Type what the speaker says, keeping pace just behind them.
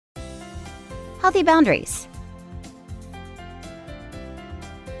Healthy boundaries.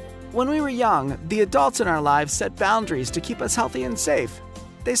 When we were young, the adults in our lives set boundaries to keep us healthy and safe.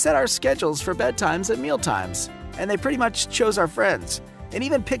 They set our schedules for bedtimes and mealtimes, and they pretty much chose our friends, and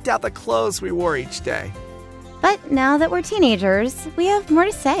even picked out the clothes we wore each day. But now that we're teenagers, we have more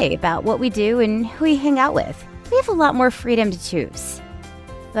to say about what we do and who we hang out with. We have a lot more freedom to choose.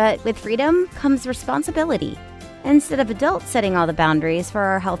 But with freedom comes responsibility. Instead of adults setting all the boundaries for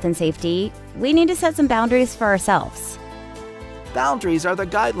our health and safety, we need to set some boundaries for ourselves. Boundaries are the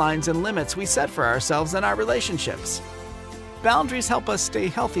guidelines and limits we set for ourselves and our relationships. Boundaries help us stay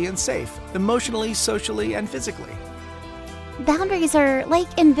healthy and safe, emotionally, socially, and physically. Boundaries are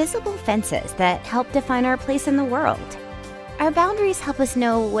like invisible fences that help define our place in the world. Our boundaries help us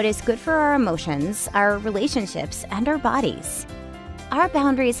know what is good for our emotions, our relationships, and our bodies. Our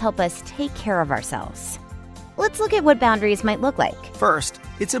boundaries help us take care of ourselves. Let's look at what boundaries might look like. First,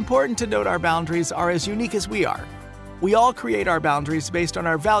 it's important to note our boundaries are as unique as we are. We all create our boundaries based on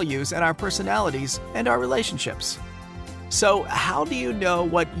our values and our personalities and our relationships. So, how do you know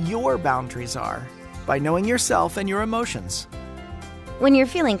what your boundaries are? By knowing yourself and your emotions. When you're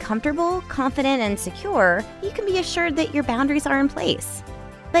feeling comfortable, confident, and secure, you can be assured that your boundaries are in place.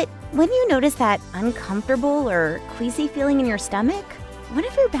 But when you notice that uncomfortable or queasy feeling in your stomach, one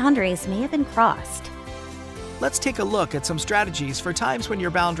of your boundaries may have been crossed. Let's take a look at some strategies for times when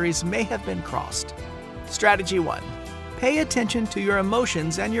your boundaries may have been crossed. Strategy 1. Pay attention to your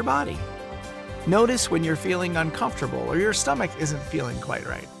emotions and your body. Notice when you're feeling uncomfortable or your stomach isn't feeling quite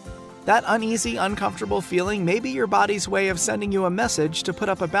right. That uneasy, uncomfortable feeling may be your body's way of sending you a message to put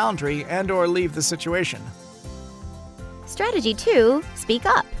up a boundary and/or leave the situation. Strategy 2. Speak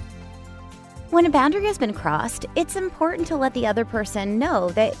up. When a boundary has been crossed, it's important to let the other person know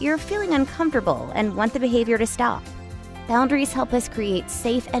that you're feeling uncomfortable and want the behavior to stop. Boundaries help us create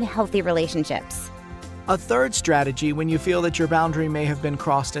safe and healthy relationships. A third strategy when you feel that your boundary may have been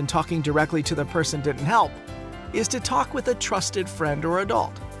crossed and talking directly to the person didn't help is to talk with a trusted friend or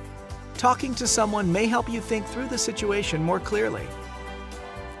adult. Talking to someone may help you think through the situation more clearly.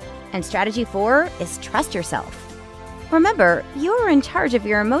 And strategy 4 is trust yourself. Remember, you're in charge of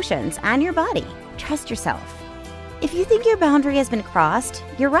your emotions and your body. Trust yourself. If you think your boundary has been crossed,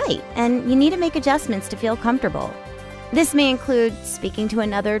 you're right, and you need to make adjustments to feel comfortable. This may include speaking to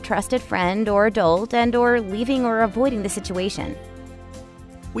another trusted friend or adult and/or leaving or avoiding the situation.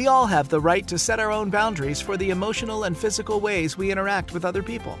 We all have the right to set our own boundaries for the emotional and physical ways we interact with other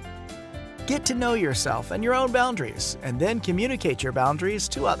people. Get to know yourself and your own boundaries, and then communicate your boundaries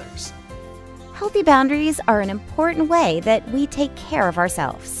to others. Healthy boundaries are an important way that we take care of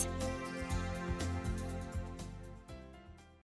ourselves.